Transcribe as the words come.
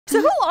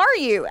who are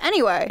you,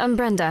 anyway? I'm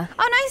Brenda.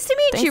 Oh, nice to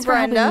meet you, Brenda. Thanks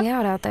for helping me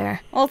out out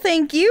there. Well,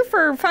 thank you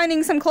for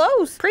finding some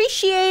clothes.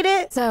 Appreciate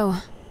it. So,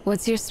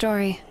 what's your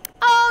story?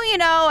 Oh, you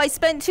know, I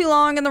spent too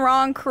long in the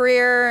wrong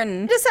career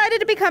and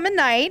decided to become a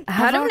knight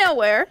out of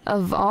nowhere.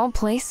 Of all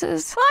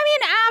places? Well, I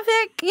mean,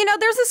 Avik, you know,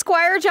 there's a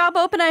squire job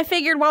open. I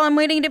figured while I'm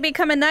waiting to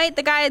become a knight,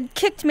 the guy had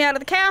kicked me out of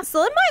the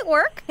castle. It might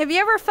work. Have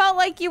you ever felt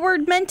like you were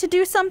meant to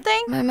do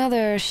something? My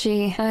mother,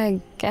 I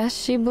guess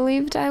she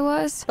believed I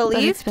was.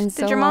 Believed? But it's been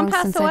so Did your mom long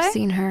pass since away? I've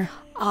seen her.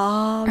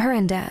 Her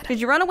and Dad. Did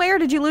you run away or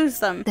did you lose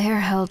them? They're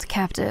held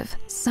captive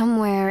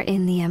somewhere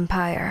in the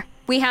Empire.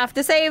 We have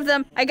to save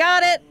them. I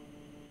got it.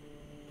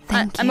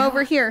 Thank you. I'm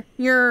over here.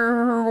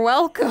 You're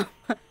welcome.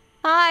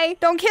 Hi.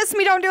 Don't kiss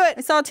me. Don't do it.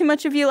 I saw too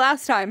much of you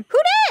last time. Who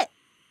did?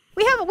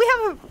 We have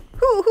a,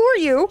 who are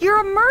you?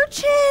 You're a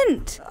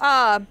merchant.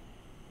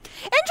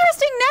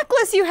 Interesting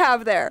necklace you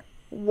have there.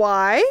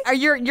 Why?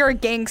 You're a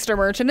gangster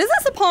merchant. Is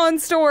this a pawn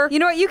store? You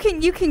know what? You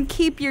can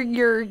keep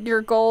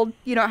your gold.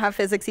 You don't have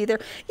physics either.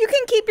 You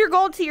can keep your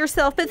gold to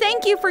yourself, but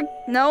thank you for,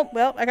 no,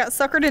 well, I got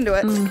suckered into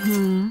it.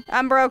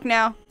 I'm broke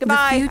now.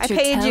 Goodbye. I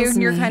paid you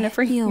and you're kind of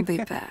free. You'll be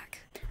back.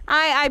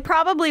 I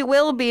probably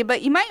will be,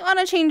 but you might want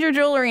to change your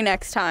jewelry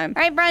next time.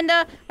 All right,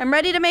 Brenda, I'm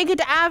ready to make it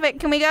to Avik.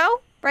 Can we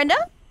go? Brenda?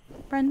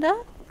 Brenda?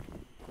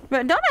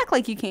 Don't act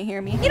like you can't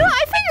hear me. You know,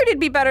 I figured it'd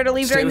be better to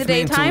leave during the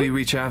daytime. Stay with me until we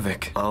reach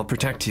Avik. I'll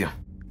protect you.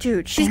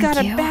 Dude, she's got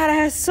a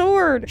badass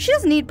sword. She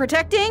doesn't need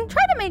protecting.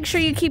 Try to make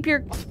sure you keep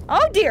your...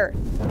 Oh, dear.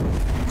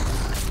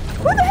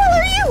 Who the hell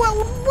are you?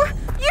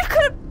 You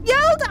could have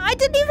yelled. I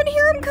didn't even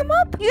hear him come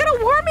up. You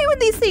gotta warn me when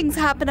these things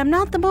happen. I'm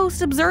not the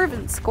most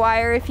observant,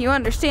 Squire, if you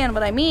understand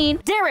what I mean.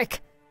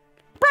 Derek!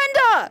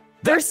 Brenda!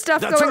 There's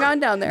stuff going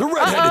on down there. The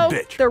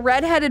redheaded bitch. The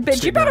redheaded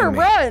bitch. You better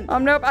run.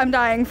 Nope, I'm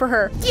dying for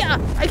her. Yeah,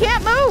 I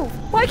can't move.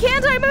 Why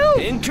can't I move?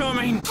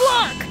 Incoming.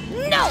 Block!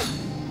 No!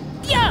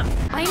 Yeah!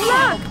 I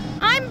know.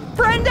 I'm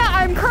Brenda.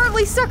 I'm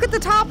currently stuck at the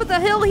top of the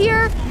hill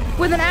here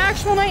with an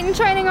actual knight in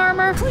shining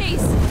armor.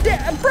 Please.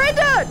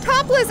 Brenda!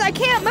 Topless! I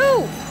can't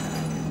move!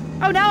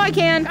 Oh, now I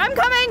can. I'm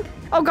coming!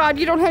 Oh god,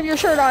 you don't have your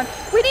shirt on.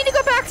 We need to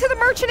go back to the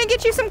merchant and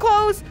get you some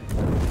clothes.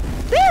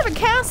 They have a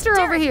caster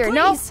over here. Please.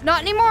 Nope,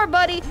 not anymore,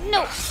 buddy.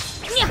 No.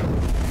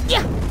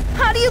 Yeah.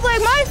 How do you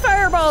like my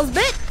fireballs,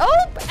 bitch?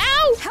 Oh,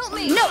 ow! Help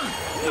me! No.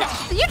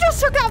 You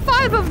just took out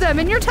 5 of them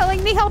and you're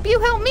telling me help you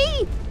help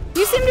me.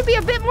 You seem to be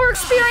a bit more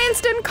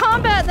experienced in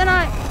combat than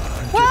I...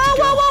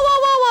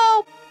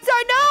 Whoa.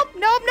 Sorry,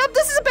 nope.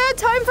 This is a bad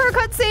time for a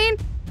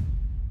cutscene.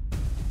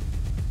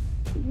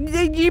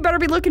 You better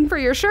be looking for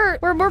your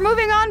shirt. We're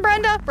moving on,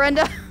 Brenda.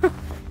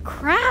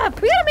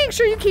 Crap. We gotta make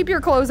sure you keep your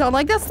clothes on.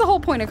 Like, that's the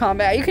whole point of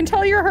combat. You can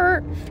tell you're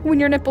hurt when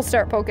your nipples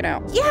start poking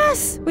out.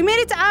 Yes! We made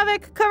it to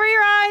Avik. Cover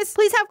your eyes.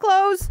 Please have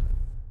clothes.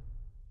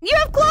 You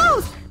have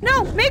clothes!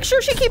 No, make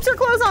sure she keeps her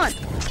clothes on.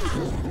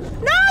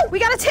 No! We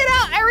got a tit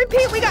out. I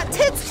repeat, we got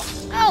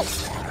tits. Oh.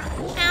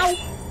 Ow.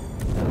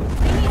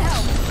 I need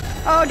help.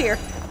 Oh, dear.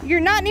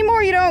 You're not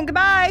anymore, you don't.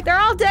 Goodbye. They're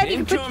all dead.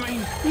 You can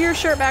Incoming. put your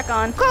shirt back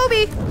on.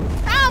 Kobe!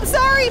 Ow,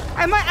 sorry!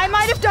 I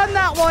might have done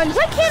that one.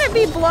 Why can't it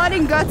be blood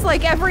and guts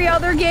like every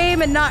other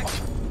game and not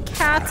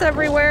cats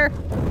everywhere?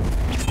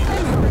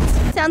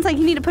 Sounds like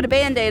you need to put a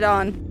band-aid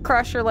on.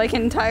 Crush your, like,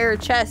 entire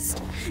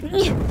chest.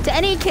 To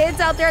any kids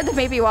out there that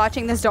may be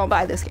watching this, don't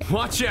buy this game.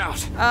 Watch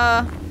out.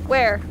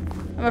 Where?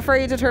 I'm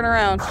afraid to turn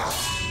around.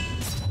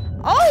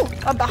 Oh!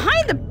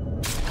 Behind the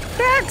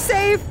back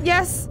save!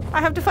 Yes, I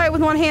have to fight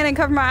with one hand and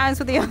cover my eyes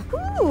with the other.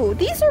 Ooh,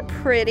 these are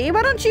pretty.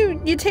 Why don't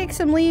you take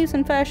some leaves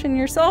and fashion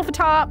yourself a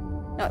top?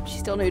 Oh, she's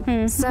still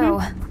nude. So,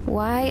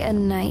 why a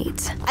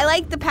knight? I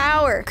like the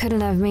power.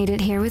 Couldn't have made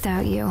it here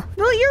without you.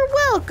 Well, you're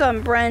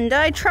welcome, Brenda.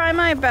 I try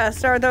my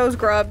best. Are those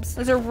grubs?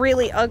 Those are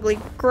really ugly,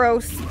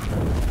 gross.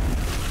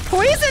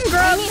 Poison grubs!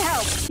 I need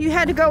help. You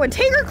had to go and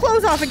take her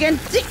clothes off again.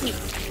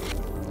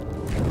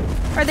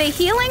 Are they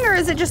healing or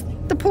is it just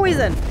the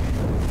poison?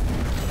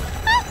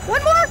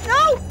 One more!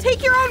 No!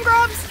 Take your own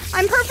grubs!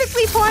 I'm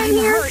perfectly fine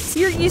here.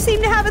 You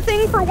seem to have a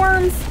thing for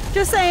worms.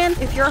 Just saying.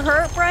 If you're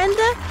hurt,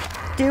 Brenda,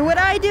 do what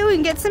I do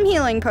and get some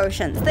healing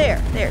potions.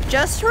 There,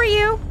 just for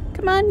you.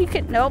 Come on, you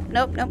can, nope.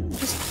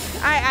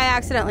 Just, I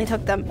accidentally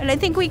took them. And I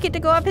think we get to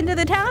go up into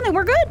the town and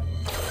we're good.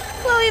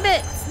 Glowy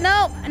bits.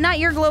 Nope, not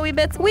your glowy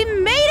bits. We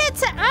made it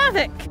to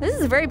Avik. This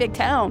is a very big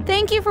town.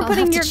 Thank you for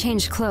putting I'll have to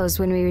change clothes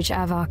when we reach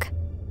Avok.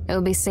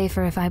 It'll be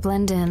safer if I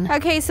blend in.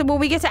 Okay, so when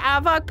we get to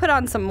Avok, put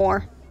on some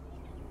more.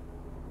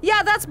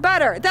 Yeah, that's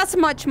better. That's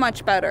much,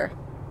 much better.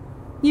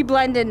 You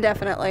blend in,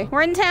 definitely.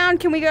 We're in town.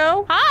 Can we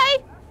go?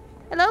 Hi.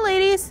 Hello,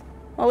 ladies.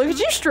 Oh, look at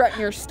you strutting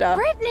your stuff.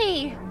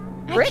 Brittany!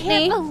 I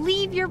can't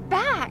believe you're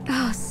back.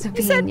 Oh,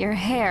 Sabine, your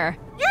hair.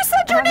 You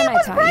said your name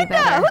was Brenda.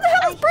 Who the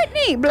hell is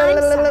Brittany? Who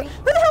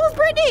the hell is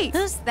Brittany?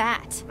 Who's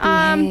that?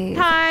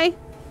 Hi.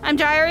 I'm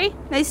Jeaire.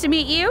 Nice to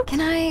meet you. Can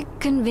I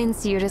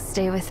convince you to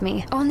stay with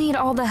me? I'll need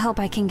all the help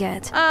I can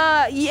get.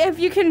 If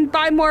you can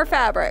buy more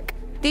fabric.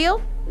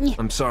 Deal?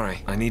 I'm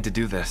sorry. I need to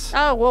do this.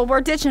 Oh, well,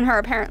 we're ditching her,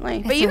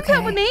 apparently. But you can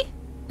come with me.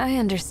 I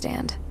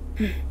understand.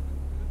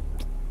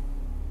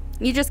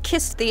 You just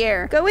kissed the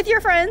air. Go with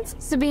your friends.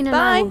 Sabina and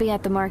I will be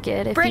at the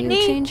market if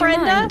Brittany, you change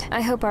Brenda, your mind.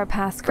 I hope our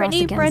paths cross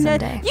Brittany, again Brenda,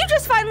 someday. you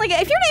just finally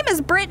get. If your name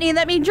is Brittany,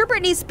 that means you're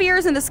Britney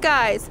Spears in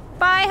disguise.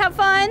 Bye, have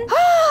fun.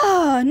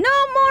 No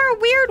more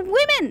weird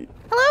women.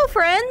 Hello,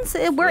 friends.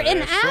 We're in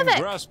Avic.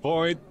 Grass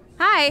Point.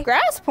 Hi,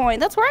 Grass Point.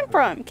 That's where I'm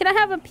from. Can I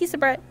have a piece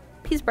of bread?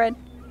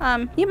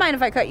 You mind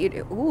if I cut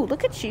you? Ooh,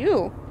 look at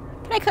you.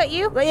 Can I cut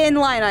you? In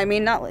line, I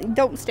mean, not.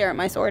 Don't stare at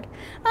my sword.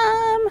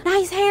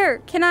 Nice hair.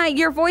 Can I?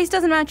 Your voice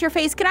doesn't match your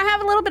face. Can I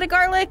have a little bit of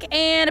garlic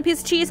and a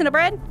piece of cheese and a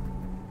bread?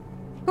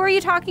 Who are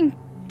you talking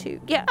to?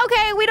 Yeah.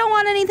 Okay, we don't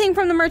want anything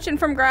from the merchant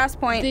from Grass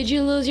Point. Did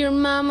you lose your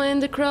mama in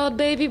the crowd,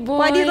 baby boy?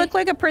 Why do you look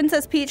like a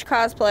Princess Peach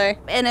cosplay?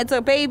 And it's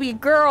a baby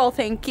girl,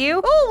 thank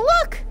you. Oh,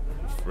 look!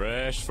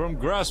 Fresh from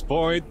Grass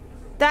Point.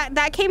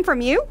 That came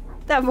from you?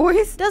 That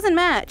voice doesn't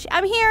match.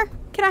 I'm here.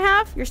 Can I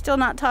have? You're still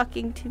not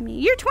talking to me.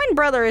 Your twin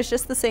brother is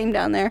just the same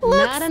down there.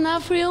 Not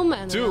enough real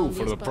men. 2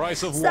 for the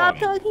price of 1. Stop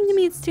talking to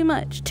me, it's too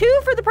much.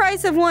 2 for the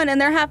price of 1, and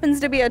there happens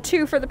to be a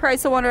 2 for the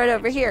price of 1 right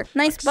over here.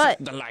 Nice butt.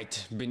 The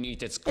light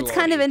beneath its It's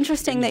kind of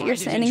interesting that you're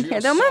standing here.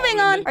 Though moving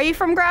on, are you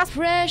from Grass?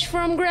 Fresh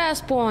from Grass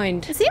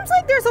Point. It seems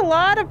like there's a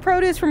lot of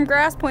produce from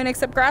Grass Point,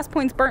 except Grass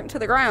Point's burnt to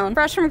the ground.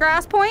 Fresh from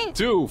Grass Point?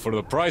 2 for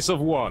the price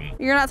of 1.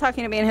 You're not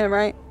talking to me and him,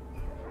 right?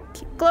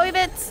 Glowy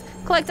bits.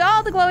 Collect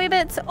all the glowy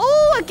bits.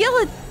 Oh, a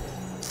guillotine.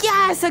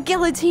 Yes, a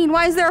guillotine.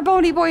 Why is there a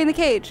bony boy in the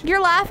cage?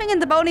 You're laughing at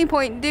the bony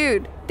point,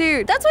 dude.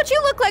 Dude, that's what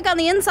you look like on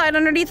the inside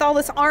underneath all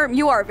this arm.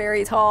 You are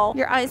very tall.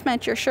 Your eyes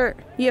match your shirt.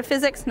 You have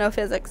physics? No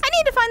physics. I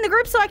need to find the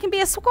group so I can be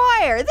a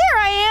squire. There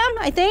I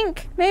am, I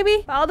think.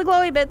 Maybe. All the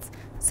glowy bits.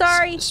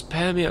 Sorry.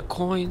 Spare me a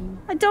coin.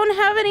 I don't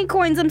have any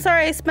coins. I'm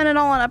sorry. I spent it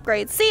all on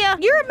upgrades. See ya.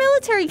 You're a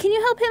military. Can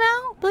you help him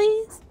out,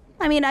 please?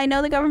 I mean, I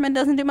know the government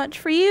doesn't do much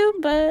for you,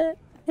 but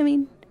I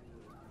mean,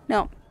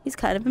 no. He's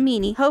kind of a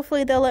meanie.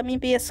 Hopefully they'll let me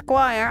be a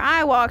squire.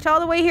 I walked all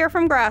the way here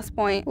from Grass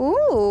Point.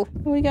 Ooh,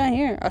 what do we got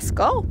here? A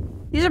skull.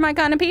 These are my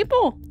kind of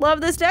people. Love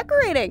this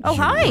decorating. Oh,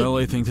 hi. You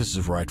really think this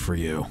is right for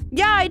you?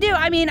 Yeah, I do.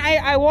 I mean,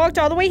 I walked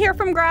all the way here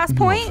from Grass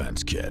Point. No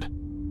offense, kid.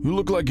 You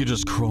look like you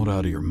just crawled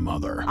out of your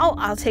mother. Oh,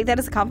 I'll take that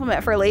as a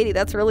compliment for a lady.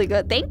 That's really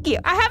good. Thank you.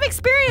 I have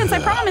experience,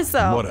 I promise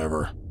so.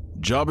 Whatever.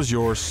 Job is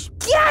yours.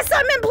 Yes,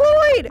 I'm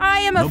employed. I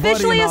am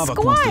officially a Nobody in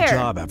Avic wants the squire.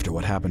 job after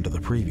what happened to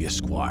the previous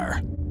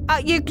squire.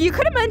 You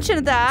could have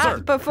mentioned that Sir,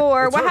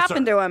 before. it's What her,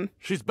 happened sir. to him?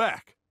 She's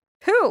back.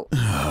 Who?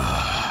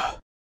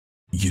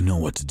 You know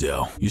what to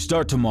do. You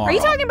start tomorrow. Are you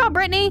talking about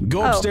Brittany?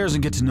 Go upstairs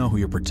and get to know who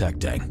you're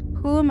protecting.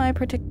 Who am I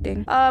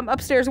protecting?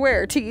 Upstairs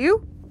where? To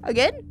you?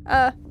 Again?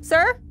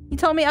 Sir? You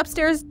told me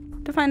upstairs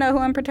to find out who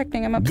I'm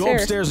protecting. I'm upstairs. Go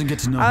upstairs and get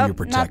to know who you're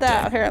protecting. Not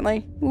that,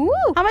 apparently. Ooh.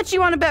 How much do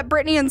you want to bet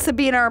Brittany and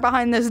Sabina are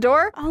behind this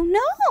door? Oh,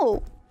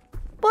 no.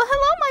 Well,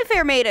 hello, my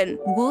fair maiden.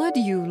 Would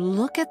you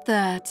look at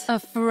that? A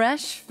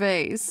fresh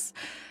face.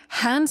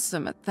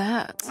 Handsome at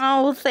that.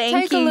 Oh,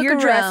 thank Take a you. look Your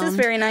dress is around.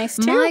 very nice,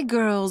 too. My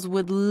girls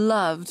would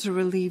love to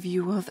relieve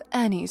you of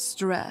any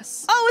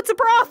stress. Oh, it's a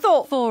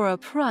brothel. For a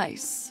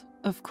price,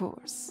 of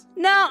course.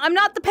 No, I'm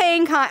not the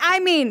paying kind. I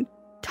mean,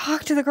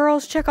 talk to the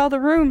girls, check all the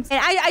rooms.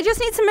 And I just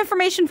need some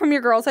information from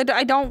your girls.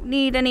 I don't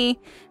need any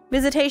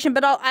visitation,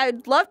 but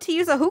I'd love to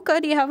use a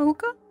hookah. Do you have a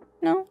hookah?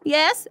 No?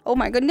 Yes? Oh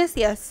my goodness,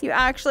 yes. You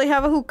actually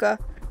have a hookah.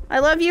 I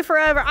love you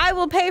forever. I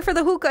will pay for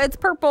the hookah. It's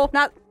purple.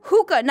 Not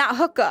hookah, not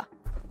hookah.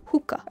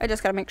 Hookah. I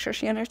just gotta make sure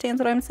she understands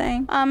what I'm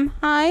saying.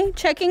 Hi.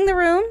 Checking the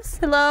rooms.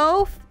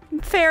 Hello,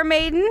 fair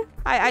maiden.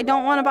 I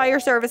don't want to buy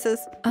your services.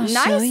 I'll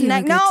nice show you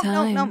neck. a good No,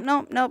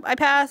 time. no. I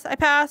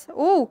pass.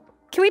 Ooh.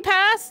 Can we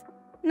pass?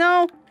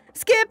 No.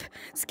 Skip.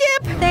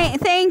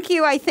 Thank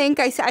you. I think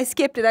I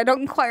skipped it. I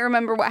don't quite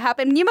remember what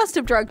happened. You must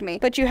have drugged me,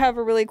 but you have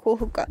a really cool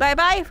hookah.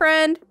 Bye-bye,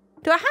 friend.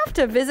 Do I have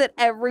to visit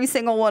every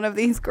single one of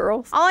these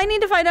girls? All I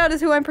need to find out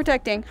is who I'm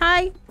protecting.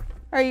 Hi.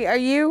 Are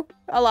you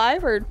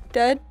alive or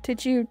dead?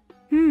 Did you...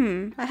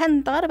 I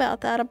hadn't thought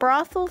about that. A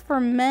brothel for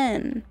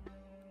men.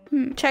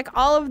 Check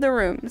all of the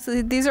rooms.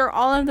 These are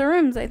all of the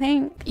rooms, I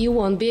think. You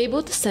won't be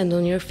able to stand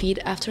on your feet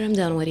after I'm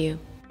done with you.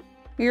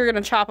 You're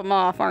gonna chop them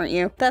off, aren't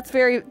you? That's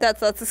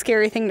a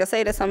scary thing to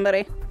say to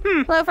somebody.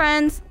 Hello,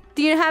 friends.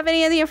 Do you have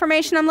any of the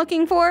information I'm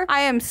looking for?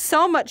 I am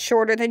so much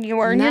shorter than you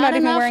are, and you're not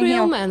even wearing real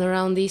heels. men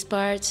around these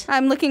parts.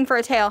 I'm looking for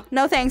a tail.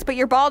 No thanks, but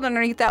you're bald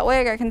underneath that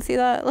wig. I can see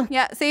that. Look.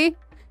 Yeah, see?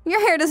 Your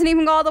hair doesn't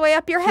even go all the way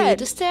up your Free head.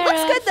 to stare Looks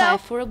at, good, though.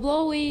 5 for a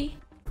blowy.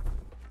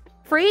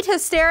 Free to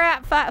stare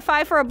at,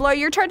 5 for a blow.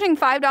 You're charging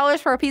 $5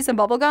 for a piece of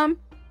bubble gum?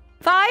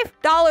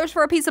 $5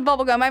 for a piece of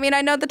bubble gum. I mean,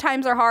 I know the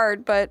times are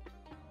hard, but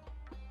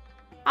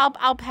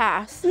I'll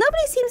pass.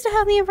 Nobody seems to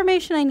have the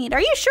information I need.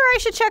 Are you sure I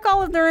should check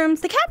all of the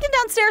rooms? The captain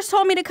downstairs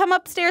told me to come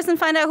upstairs and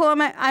find out who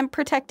I'm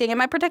protecting. Am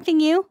I protecting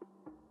you?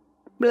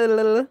 Blah,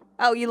 blah, blah.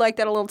 Oh, you like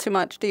that a little too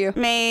much, do you?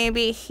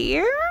 Maybe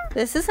here?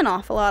 This is an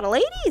awful lot of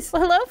ladies.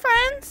 Well, hello,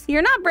 friends.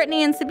 You're not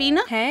Brittany and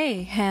Sabina.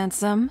 Hey,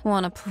 handsome.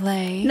 Wanna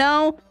play?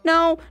 No.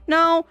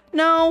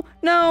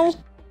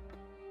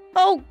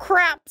 Oh,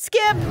 crap.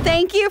 Skip.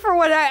 Thank you for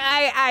what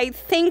I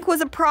think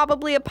was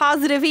probably a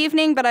positive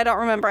evening, but I don't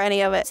remember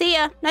any of it. See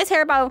ya. Nice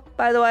hair bow,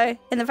 by the way.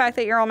 And the fact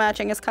that you're all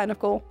matching is kind of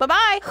cool.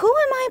 Bye-bye. Who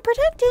am I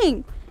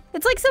protecting?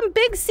 It's like some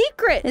big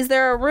secret. Is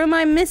there a room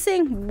I'm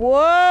missing?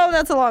 Whoa,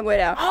 that's a long way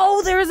down.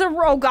 Oh, there's a,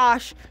 oh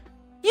gosh.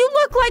 You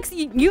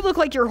look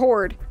like you're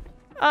Horde.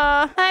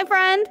 Hi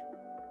friend.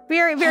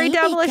 Very Hey,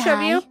 devilish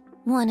of you.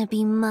 Wanna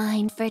be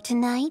mine for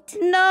tonight?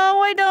 No,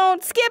 I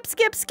don't. Skip.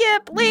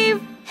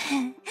 Leave.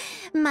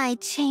 My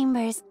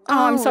chambers.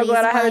 Oh, I'm so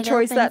glad I had a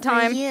choice that open for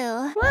time.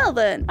 You. Well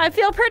then, I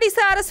feel pretty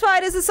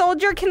satisfied as a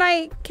soldier. Can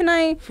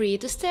I? Free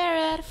to stare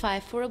at,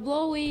 5 for a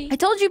blowy. I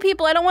told you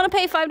people I don't want to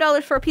pay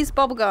 $5 for a piece of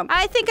bubblegum.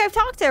 I think I've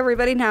talked to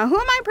everybody now. Who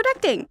am I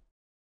protecting?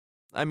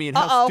 I mean,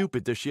 how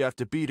stupid does she have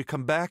to be to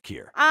come back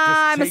here?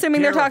 I'm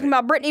assuming they're talking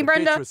about Brittany,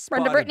 Brenda.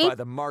 Brenda, Brittany. By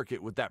the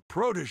market with that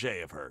protege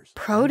of hers.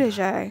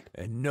 Protege.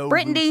 And no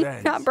Brittany, loose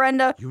ends. not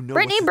Brenda. You know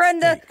Brittany, what's at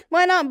Brenda. stake.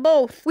 Why not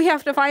both? We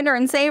have to find her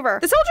and save her.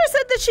 The soldier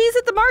said that she's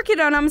at the market,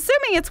 and I'm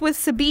assuming it's with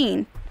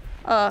Sabine.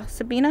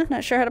 Sabina?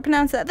 Not sure how to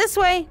pronounce that. This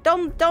way.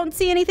 Don't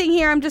see anything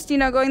here. I'm just,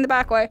 going the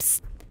back way.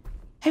 Psst.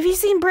 Have you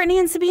seen Brittany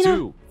and Sabina?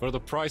 2 for the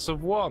price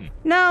of 1.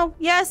 No.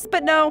 Yes,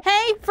 but no.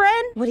 Hey,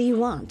 friend. What do you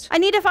want? I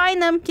need to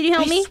find them. Can you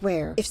help me? I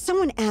swear, if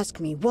someone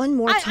asks me one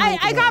more time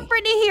I got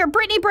Brittany here.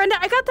 Brittany, Brenda.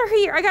 I got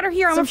her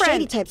here. I'm Some a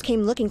friend. shady types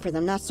came looking for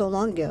them not so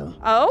long ago.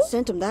 Oh?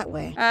 Sent them that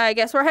way. I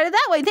guess we're headed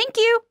that way. Thank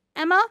you.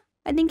 Emma,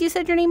 I think you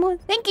said your name was.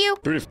 Thank you.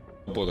 Pretty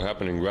what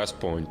happened in Grass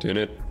Point,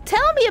 innit?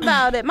 Tell me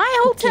about it. My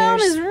whole town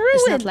is ruined.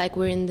 It's not like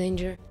we're in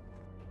danger.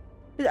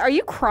 Are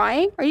you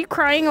crying? Are you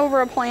crying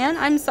over a plan?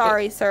 I'm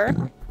sorry,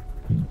 sir.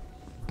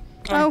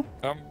 Oh.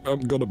 I'm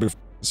gonna be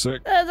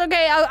sick. That's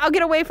okay. I'll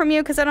get away from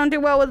you because I don't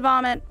do well with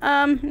vomit.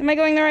 Am I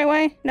going the right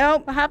way?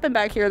 Nope. What happened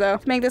back here, though?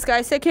 To make this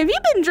guy sick. Have you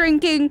been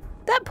drinking?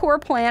 That poor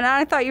plant.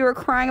 I thought you were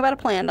crying about a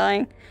plant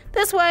dying.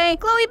 This way.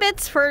 Glowy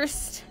bits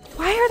first.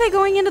 Why are they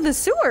going into the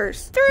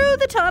sewers? Through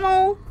the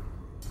tunnel.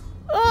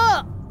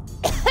 Ugh.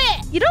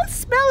 You don't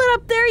smell it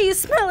up there. You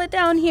smell it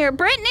down here.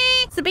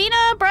 Brittany, Sabina,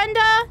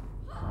 Brenda.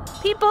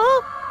 People.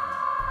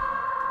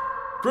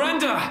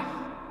 Brenda!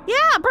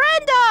 Yeah,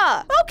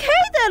 Brenda! Okay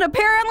then,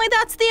 apparently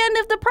that's the end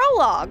of the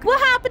prologue. What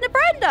happened to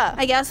Brenda?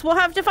 I guess we'll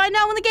have to find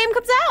out when the game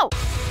comes out.